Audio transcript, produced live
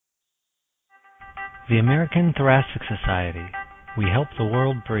The American Thoracic Society. We help the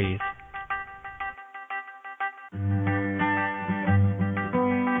world breathe.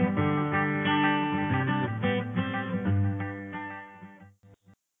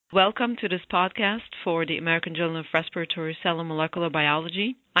 Welcome to this podcast for the American Journal of Respiratory Cell and Molecular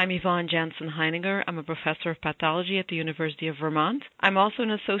Biology. I'm Yvonne Janssen-Heininger. I'm a professor of pathology at the University of Vermont. I'm also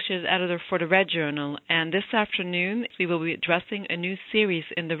an associate editor for the Red Journal, and this afternoon we will be addressing a new series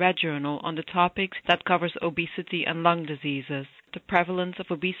in the Red Journal on the topics that covers obesity and lung diseases. The prevalence of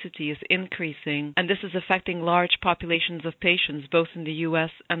obesity is increasing, and this is affecting large populations of patients both in the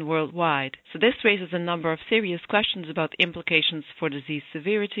U.S. and worldwide. So this raises a number of serious questions about implications for disease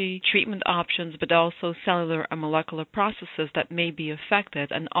severity, treatment options, but also cellular and molecular processes that may be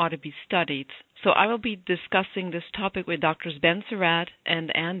affected and ought to be studied. So I will be discussing this topic with Drs. Ben Suratt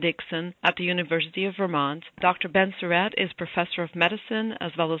and Anne Dixon at the University of Vermont. Dr. Ben Suratt is Professor of Medicine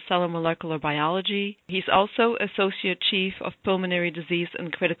as well as Cellular Molecular Biology. He's also Associate Chief of Pulmonary Disease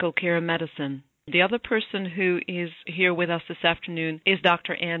and Critical Care Medicine. The other person who is here with us this afternoon is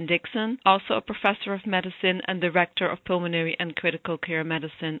Dr. Anne Dixon, also a professor of medicine and director of pulmonary and critical care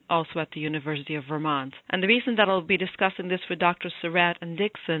medicine, also at the University of Vermont. And the reason that I'll be discussing this with Dr. Suratt and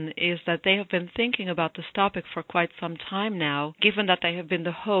Dixon is that they have been thinking about this topic for quite some time now, given that they have been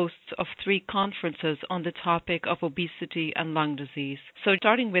the hosts of 3 conferences on the topic of obesity and lung disease. So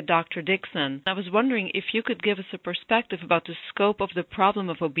starting with Dr. Dixon, I was wondering if you could give us a perspective about the scope of the problem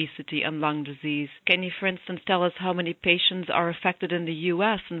of obesity and lung disease. Can you, for instance, tell us how many patients are affected in the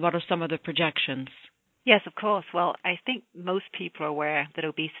U.S. and what are some of the projections? Yes, of course. Well, I think most people are aware that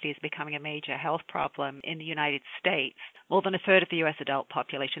obesity is becoming a major health problem in the United States. More than a third of the U.S. adult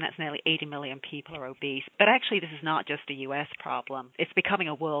population, that's nearly 80 million people, are obese. But actually, this is not just a U.S. problem. It's becoming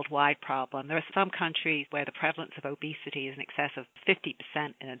a worldwide problem. There are some countries where the prevalence of obesity is in excess of 50%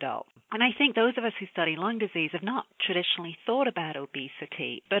 in adults. And I think those of us who study lung disease have not traditionally thought about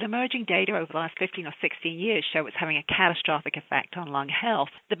obesity, but emerging data over the last 15 or 16 years show it's having a catastrophic effect on lung health.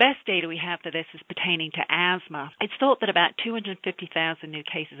 The best data we have for this is pertaining to asthma. It's thought that about 250,000 new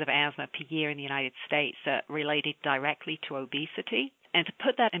cases of asthma per year in the United States are related directly to obesity. And to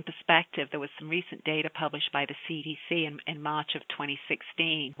put that in perspective, there was some recent data published by the CDC in March of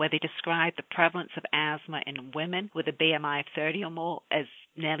 2016 where they described the prevalence of asthma in women with a BMI of 30 or more as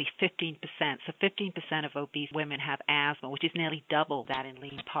nearly 15%. So 15% of obese women have asthma, which is nearly double that in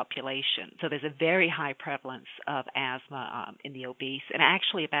lean population. So there's a very high prevalence of asthma in the obese, and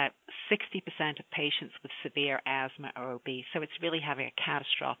actually about 60% of patients with severe asthma are obese. So it's really having a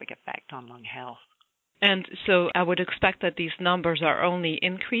catastrophic effect on lung health. And so I would expect that these numbers are only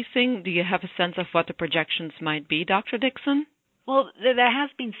increasing. Do you have a sense of what the projections might be, Dr. Dixon? Well, there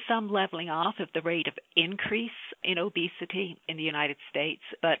has been some leveling off of the rate of increase in obesity in the United States,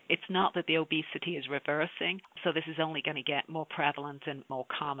 but it's not that the obesity is reversing. So this is only going to get more prevalent and more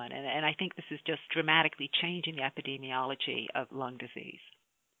common. And I think this is just dramatically changing the epidemiology of lung disease.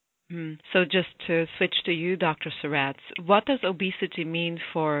 So just to switch to you, Dr. Suratt, what does obesity mean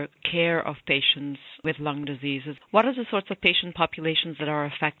for care of patients with lung diseases? What are the sorts of patient populations that are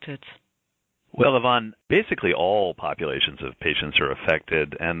affected? Well, Yvonne, basically all populations of patients are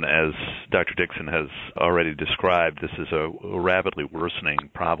affected, and as Dr. Dixon has already described, this is a rapidly worsening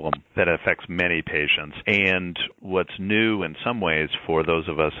problem that affects many patients. And what's new in some ways for those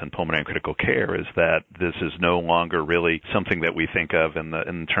of us in pulmonary and critical care is that this is no longer really something that we think of in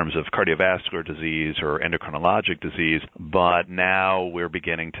terms of cardiovascular disease or endocrinologic disease, but now we're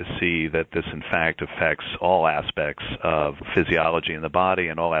beginning to see that this in fact affects all aspects of physiology in the body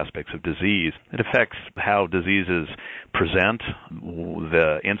and all aspects of disease. It affects how diseases present,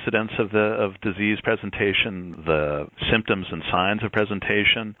 the incidence of disease presentation, the symptoms and signs of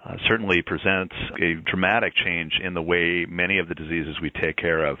presentation. Certainly presents a dramatic change in the way many of the diseases we take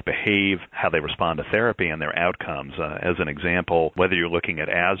care of behave, how they respond to therapy, and their outcomes. As an example, whether you're looking at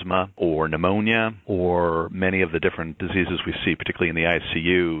asthma or pneumonia or many of the different diseases we see, particularly in the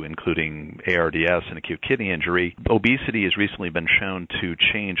ICU, including ARDS and acute kidney injury, obesity has recently been shown to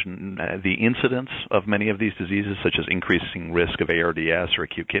change the incidence of many of these diseases, such as increasing risk of ARDS or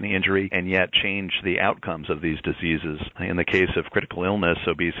acute kidney injury, and yet change the outcomes of these diseases. In the case of critical illness,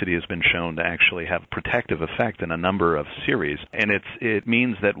 obesity has been shown to actually have a protective effect in a number of series. And it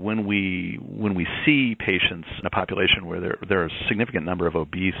means that when we see patients in a population where there are a significant number of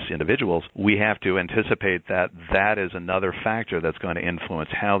obese individuals, we have to anticipate that that is another factor that's going to influence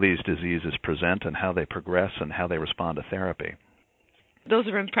how these diseases present and how they progress and how they respond to therapy. Those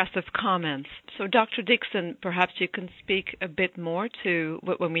are impressive comments. So, Dr. Dixon, perhaps you can speak a bit more to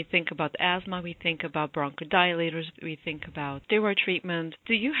when we think about asthma, we think about bronchodilators, we think about steroid treatment.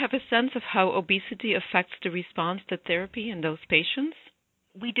 Do you have a sense of how obesity affects the response to therapy in those patients?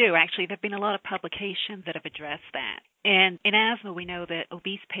 We do, actually. There have been a lot of publications that have addressed that. And in asthma, we know that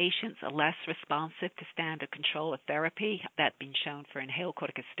obese patients are less responsive to standard control of therapy. That's been shown for inhaled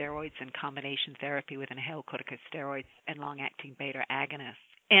corticosteroids and combination therapy with inhaled corticosteroids and long-acting beta agonists.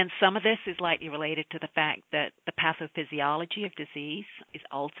 And some of this is likely related to the fact that the pathophysiology of disease is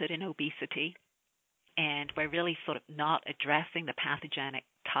altered in obesity, and we're really sort of not addressing the pathogenic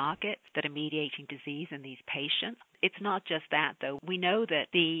targets that are mediating disease in these patients. It's not just that, though. We know that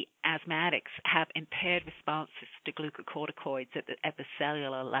the asthmatics have impaired responses to glucocorticoids at the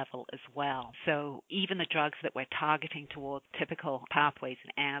cellular level as well. So even the drugs that we're targeting towards typical pathways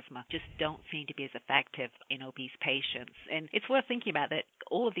in asthma just don't seem to be as effective in obese patients. And it's worth thinking about that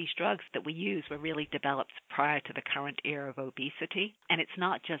all of these drugs that we use were really developed prior to the current era of obesity. And it's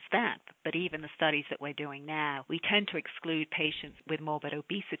not just that, but even the studies that we're doing now, we tend to exclude patients with morbid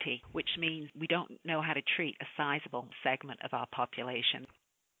obesity, which means we don't know how to treat a sizable segment of our population.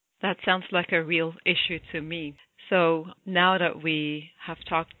 That sounds like a real issue to me. So now that we have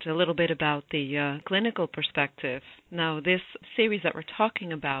talked a little bit about the clinical perspective, now this series that we're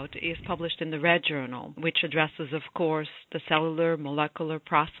talking about is published in the Red Journal, which addresses, of course, the cellular, molecular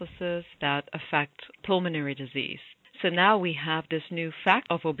processes that affect pulmonary disease. So now we have this new fact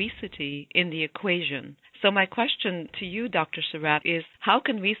of obesity in the equation. So my question to you, Dr. Suratt, is how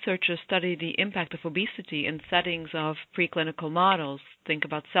can researchers study the impact of obesity in settings of preclinical models? Think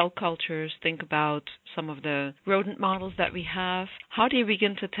about cell cultures, think about some of the rodent models that we have. How do you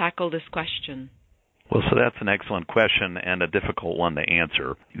begin to tackle this question? Well, so that's an excellent question and a difficult one to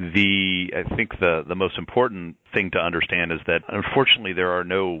answer. I think the most important thing to understand is that, unfortunately, there are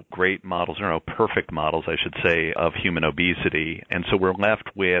no great models, or no perfect models, I should say, of human obesity. And so we're left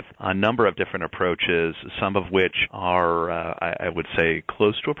with a number of different approaches, some of which are, I would say,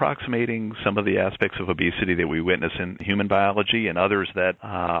 close to approximating some of the aspects of obesity that we witness in human biology, and others that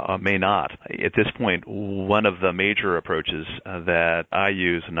may not. At this point, one of the major approaches that I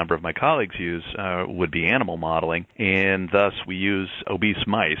use, a number of my colleagues use, would be animal modeling, and thus we use obese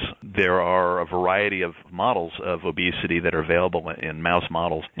mice. There are a variety of models of obesity that are available in mouse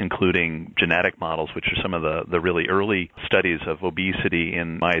models, including genetic models, which are some of the really early studies of obesity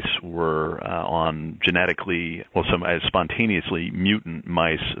in mice were on genetically, well, some spontaneously mutant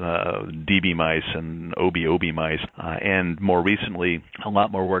mice, DB mice and OB mice, and more recently, a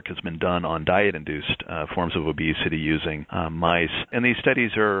lot more work has been done on diet-induced forms of obesity using mice. And these studies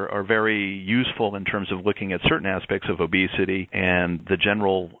are very useful in terms of looking at certain aspects of obesity and the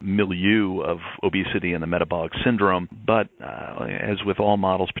general milieu of obesity and the metabolic syndrome. But as with all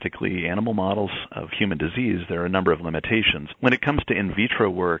models, particularly animal models of human disease, there are a number of limitations. When it comes to in vitro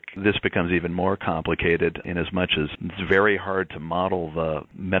work, this becomes even more complicated in as much as it's very hard to model the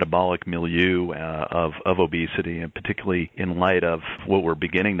metabolic milieu of obesity, and particularly in light of what we're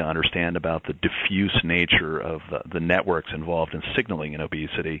beginning to understand about the diffuse nature of the networks involved in signaling in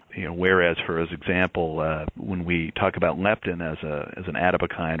obesity. Whereas, for example, when we talk about leptin as an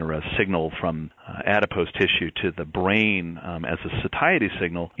adipokine or a signal from adipose tissue to the brain as a satiety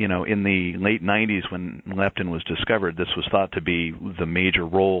signal, in the late 90s when leptin was discovered, this was thought to be the major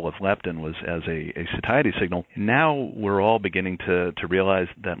role of leptin was as a satiety signal. Now we're all beginning to realize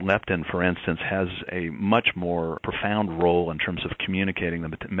that leptin, for instance, has a much more profound role in terms of communicating the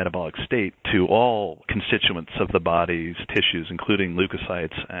metabolic state to all constituents of the body's tissues, including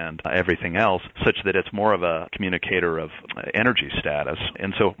leukocytes and everything else, such that it's more of a communicator of energy status.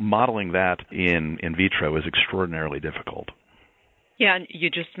 And so modeling that in vitro is extraordinarily difficult. Yeah, and you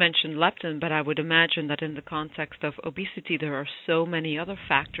just mentioned leptin, but I would imagine that in the context of obesity, there are so many other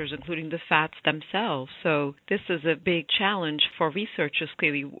factors, including the fats themselves. So this is a big challenge for researchers,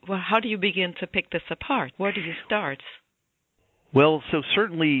 clearly. Well, how do you begin to pick this apart? Where do you start? Well, so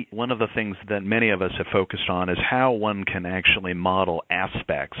certainly one of the things that many of us have focused on is how one can actually model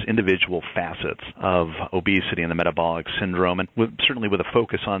aspects, individual facets of obesity and the metabolic syndrome, and certainly with a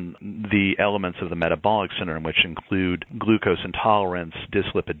focus on the elements of the metabolic syndrome, which include glucose intolerance,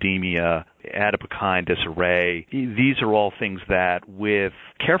 dyslipidemia, adipokine disarray. These are all things that, with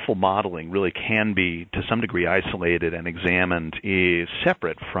careful modeling, really can be, to some degree, isolated and examined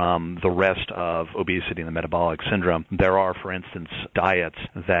separate from the rest of obesity and the metabolic syndrome. There are, for instance, diets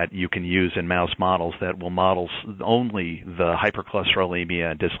that you can use in mouse models that will model only the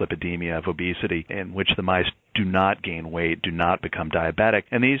hypercholesterolemia and dyslipidemia of obesity, in which the mice do not gain weight, do not become diabetic.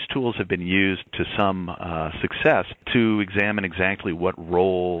 And these tools have been used to some success to examine exactly what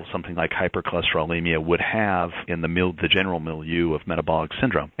role something like hypercholesterolemia would have in the general milieu of metabolic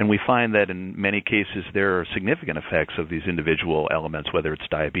syndrome. And we find that in many cases there are significant effects of these individual elements, whether it's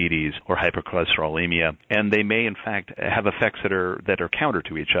diabetes or hypercholesterolemia, and they may in fact have effects that are counter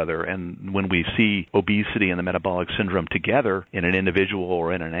to each other. And when we see obesity and the metabolic syndrome together in an individual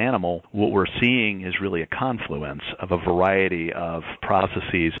or in an animal, what we're seeing is really a confluence of a variety of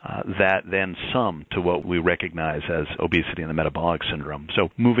processes that then sum to what we recognize as obesity and the metabolic syndrome. So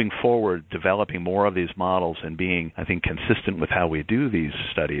moving forward, developing more of these models and being, I think, consistent with how we do these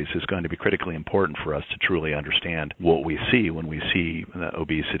studies is going to be critically important for us to truly understand what we see when we see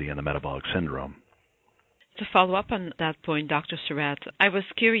obesity and the metabolic syndrome. To follow up on that point, Dr. Suratt, I was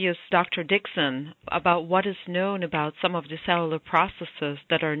curious, Dr. Dixon, about what is known about some of the cellular processes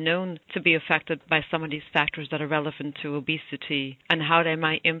that are known to be affected by some of these factors that are relevant to obesity and how they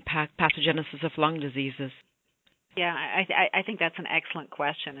might impact pathogenesis of lung diseases. Yeah, I think that's an excellent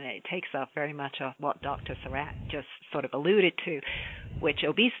question, and it takes off very much off what Dr. Suratt just sort of alluded to, which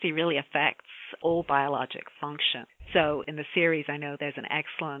obesity really affects all biologic function. So in the series, I know there's an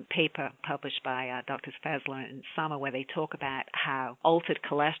excellent paper published by Drs. Fessler and Summer where they talk about how altered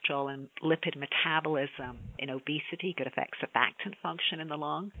cholesterol and lipid metabolism in obesity could affect surfactant function in the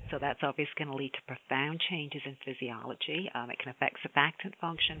lung. So that's obviously going to lead to profound changes in physiology. It can affect surfactant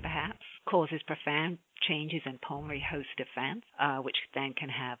function, perhaps, causes profound changes in pulmonary host defense, which then can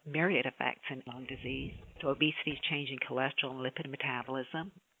have myriad effects in lung disease. So obesity is changing cholesterol and lipid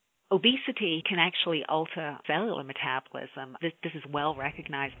metabolism. Obesity can actually alter cellular metabolism. This is well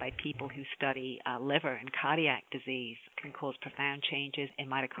recognized by people who study liver and cardiac disease. It can cause profound changes in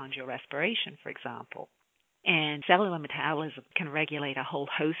mitochondrial respiration, for example. And cellular metabolism can regulate a whole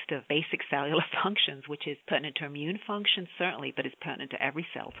host of basic cellular functions, which is pertinent to immune function, certainly, but is pertinent to every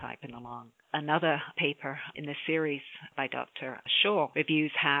cell type in the lung. Another paper in this series by Dr. Shaw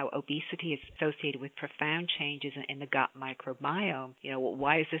reviews how obesity is associated with profound changes in the gut microbiome.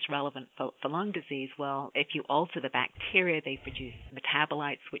 Why is this relevant for lung disease? Well, if you alter the bacteria, they produce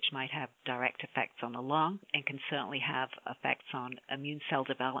metabolites which might have direct effects on the lung and can certainly have effects on immune cell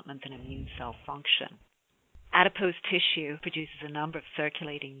development and immune cell function. Adipose tissue produces a number of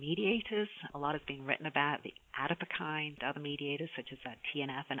circulating mediators. A lot has been written about the adipokines, other mediators such as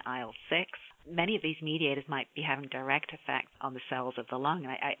TNF and IL-6. Many of these mediators might be having direct effects on the cells of the lung.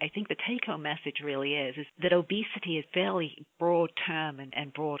 And I think the take-home message really is that obesity is a fairly broad term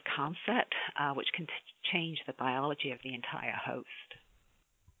and broad concept, which can change the biology of the entire host.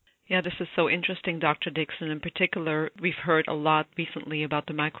 Yeah, this is so interesting, Dr. Dixon. In particular, we've heard a lot recently about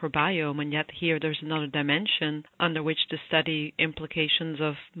the microbiome, and yet here there's another dimension under which to study implications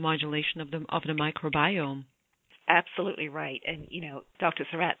of modulation of the microbiome. Absolutely right. And, Dr.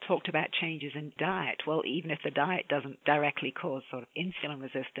 Suratt talked about changes in diet. Well, even if the diet doesn't directly cause sort of insulin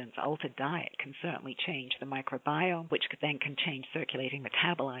resistance, altered diet can certainly change the microbiome, which then can change circulating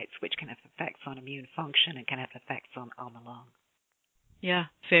metabolites, which can have effects on immune function and can have effects on the lung. Yeah,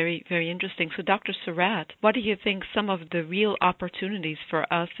 very, very interesting. So, Dr. Suratt, what do you think some of the real opportunities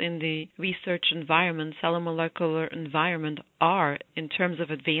for us in the research environment, cellular molecular environment, are in terms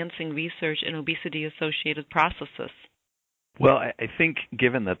of advancing research in obesity-associated processes? Well, I think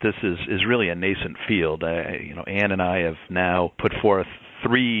given that this is really a nascent field, Anne and I have now put forth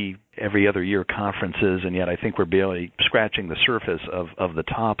 3 every other year conferences, and yet I think we're barely scratching the surface of the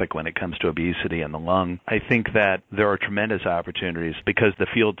topic when it comes to obesity and the lung. I think that there are tremendous opportunities because the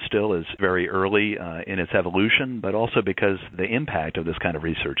field still is very early in its evolution, but also because the impact of this kind of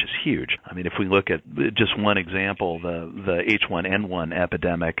research is huge. I mean, if we look at just one example, the H1N1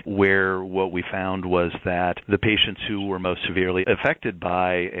 epidemic, where what we found was that the patients who were most severely affected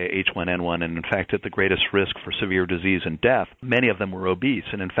by H1N1 and in fact at the greatest risk for severe disease and death, many of them were obese.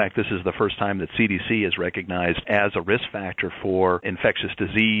 And in fact, this is the first time that CDC is recognized as a risk factor for infectious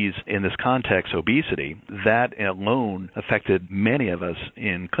disease in this context, obesity. That alone affected many of us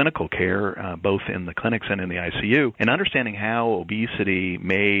in clinical care, both in the clinics and in the ICU. And understanding how obesity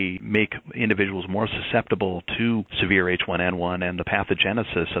may make individuals more susceptible to severe H1N1 and the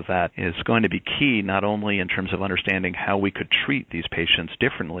pathogenesis of that is going to be key, not only in terms of understanding how we could treat these patients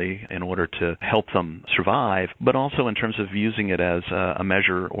differently in order to help them survive, but also in terms of using it as a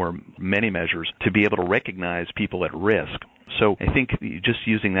measure or many measures to be able to recognize people at risk So I think just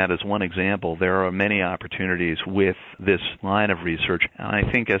using that as one example, there are many opportunities with this line of research. And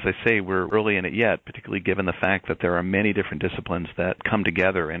I think, as I say, we're early in it yet, particularly given the fact that there are many different disciplines that come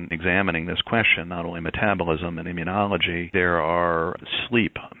together in examining this question, not only metabolism and immunology. There are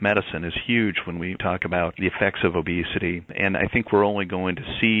sleep. Medicine is huge when we talk about the effects of obesity. And I think we're only going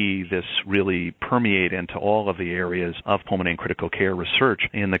to see this really permeate into all of the areas of pulmonary and critical care research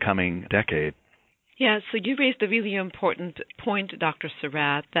in the coming decade. Yeah, so you raised a really important point, Dr.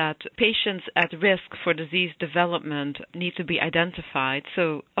 Suratt, that patients at risk for disease development need to be identified.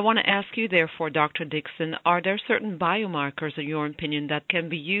 So I want to ask you, therefore, Dr. Dixon, are there certain biomarkers, in your opinion, that can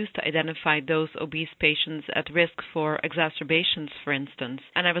be used to identify those obese patients at risk for exacerbations, for instance?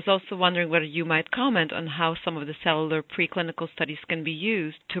 And I was also wondering whether you might comment on how some of the cellular preclinical studies can be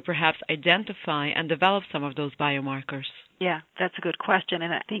used to perhaps identify and develop some of those biomarkers. Yeah, that's a good question.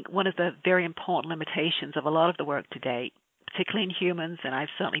 And I think one of the very important limitations of a lot of the work to date, particularly in humans, and I've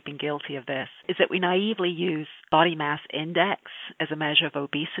certainly been guilty of this, is that we naively use body mass index as a measure of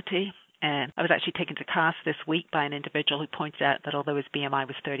obesity. And I was actually taken to task this week by an individual who pointed out that although his BMI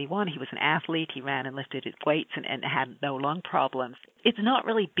was 31, he was an athlete, he ran and lifted his weights and had no lung problems. It's not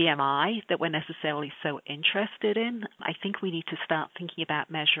really BMI that we're necessarily so interested in. I think we need to start thinking about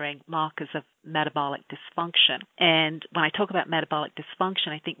measuring markers of metabolic dysfunction. And when I talk about metabolic dysfunction,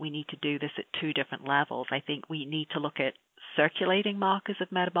 I think we need to do this at two different levels. I think we need to look at circulating markers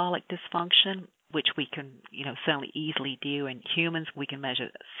of metabolic dysfunction, which we can, certainly easily do in humans. We can measure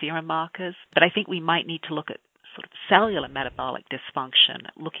serum markers. But I think we might need to look at sort of cellular metabolic dysfunction,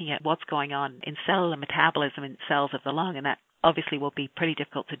 looking at what's going on in cellular metabolism in cells of the lung, and that obviously will be pretty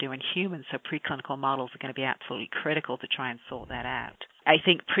difficult to do in humans, so preclinical models are going to be absolutely critical to try and sort that out. I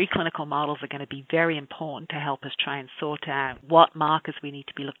think preclinical models are going to be very important to help us try and sort out what markers we need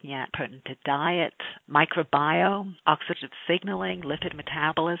to be looking at pertinent to diet, microbiome, oxidative signaling, lipid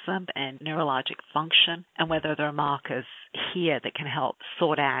metabolism, and neurologic function, and whether there are markers here that can help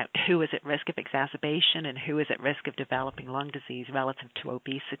sort out who is at risk of exacerbation and who is at risk of developing lung disease relative to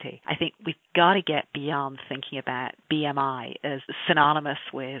obesity. I think we've got to get beyond thinking about BMI as synonymous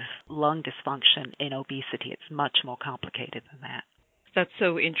with lung dysfunction in obesity. It's much more complicated than that. That's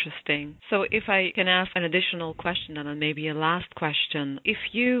so interesting. So if I can ask an additional question and maybe a last question, if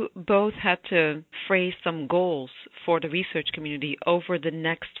you both had to phrase some goals for the research community over the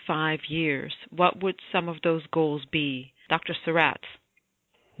next 5 years, what would some of those goals be? Dr. Suratt.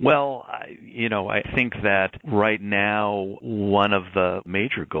 Well, I think that right now one of the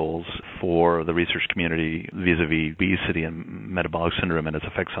major goals for the research community vis-a-vis obesity and metabolic syndrome and its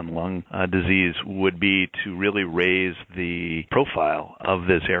effects on lung disease would be to really raise the profile of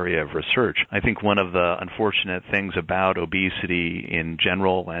this area of research. I think one of the unfortunate things about obesity in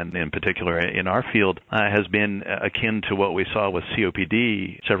general and in particular in our field has been akin to what we saw with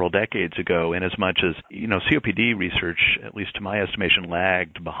COPD several decades ago, in as much as, COPD research, at least to my estimation,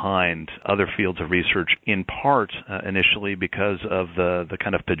 lagged behind other fields of research, in part initially because of the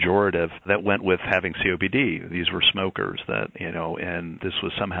kind of pejorative that went with having COPD. These were smokers that, and this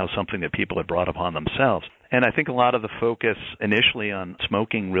was somehow something that people had brought upon themselves. And I think a lot of the focus initially on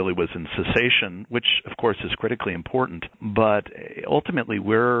smoking really was in cessation, which of course is critically important, but ultimately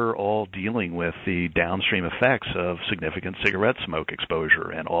we're all dealing with the downstream effects of significant cigarette smoke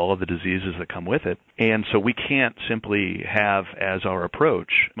exposure and all of the diseases that come with it. And so we can't simply have as our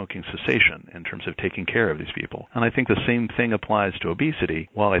approach smoking cessation in terms of taking care of these people. And I think the same thing applies to obesity.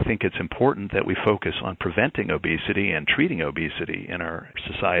 While I think it's important that we focus on preventing obesity and treating obesity in our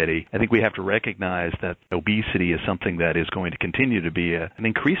society, I think we have to recognize that obesity is something that is going to continue to be an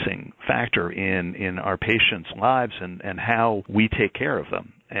increasing factor in our patients' lives and how we take care of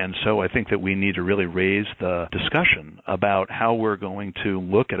them. And so I think that we need to really raise the discussion about how we're going to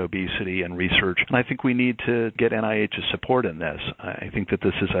look at obesity and research. And I think we need to get NIH's support in this. I think that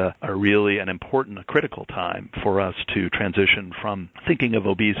this is a really an important, a critical time for us to transition from thinking of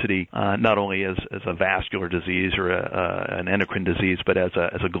obesity not only as a vascular disease or an endocrine disease, but as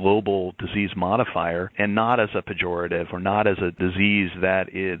a global disease modifier, and not as a pejorative or not as a disease that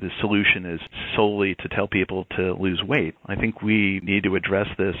the solution is solely to tell people to lose weight. I think we need to address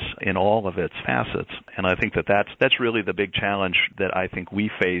this in all of its facets. And I think that that's really the big challenge that I think we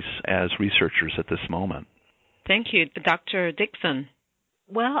face as researchers at this moment. Thank you. Dr. Dixon.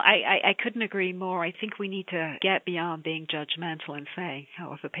 Well, I couldn't agree more. I think we need to get beyond being judgmental and saying,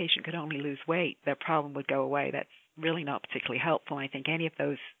 if a patient could only lose weight, their problem would go away. That's really not particularly helpful. I think any of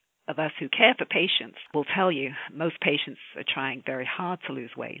those of us who care for patients will tell you most patients are trying very hard to lose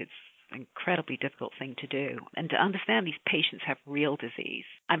weight. It's an incredibly difficult thing to do. And to understand these patients have real disease.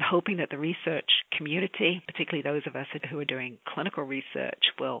 I'm hoping that the research community, particularly those of us who are doing clinical research,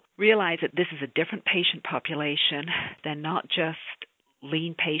 will realize that this is a different patient population. They're not just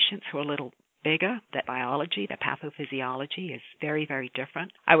lean patients who are a little bigger. Their biology, their pathophysiology is very, very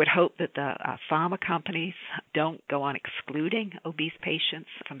different. I would hope that the pharma companies don't go on excluding obese patients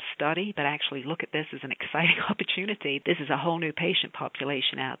from study, but actually look at this as an exciting opportunity. This is a whole new patient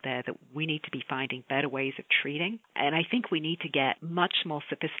population out there that we need to be finding better ways of treating. And I think we need to get much more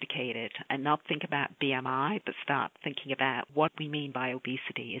sophisticated and not think about BMI, but start thinking about what we mean by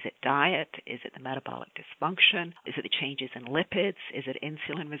obesity. Is it diet? Is it the metabolic dysfunction? Is it the changes in lipids? Is it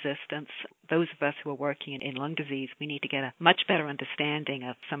insulin resistance? Those of us who are working in lung disease, we need to get a much better understanding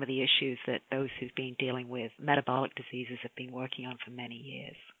of some of the issues that those who've been dealing with metabolic diseases have been working on for many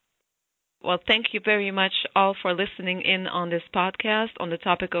years. Well, thank you very much all for listening in on this podcast on the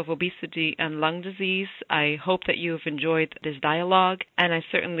topic of obesity and lung disease. I hope that you have enjoyed this dialogue, and I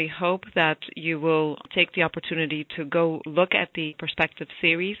certainly hope that you will take the opportunity to go look at the Perspective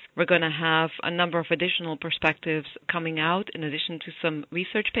series. We're going to have a number of additional perspectives coming out in addition to some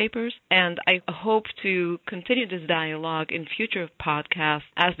research papers, and I hope to continue this dialogue in future podcasts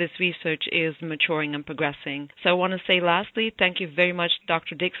as this research is maturing and progressing. So I want to say lastly, thank you very much,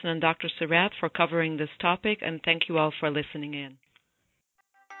 Dr. Dixon and Dr. Suratt, for covering this topic, and thank you all for listening in.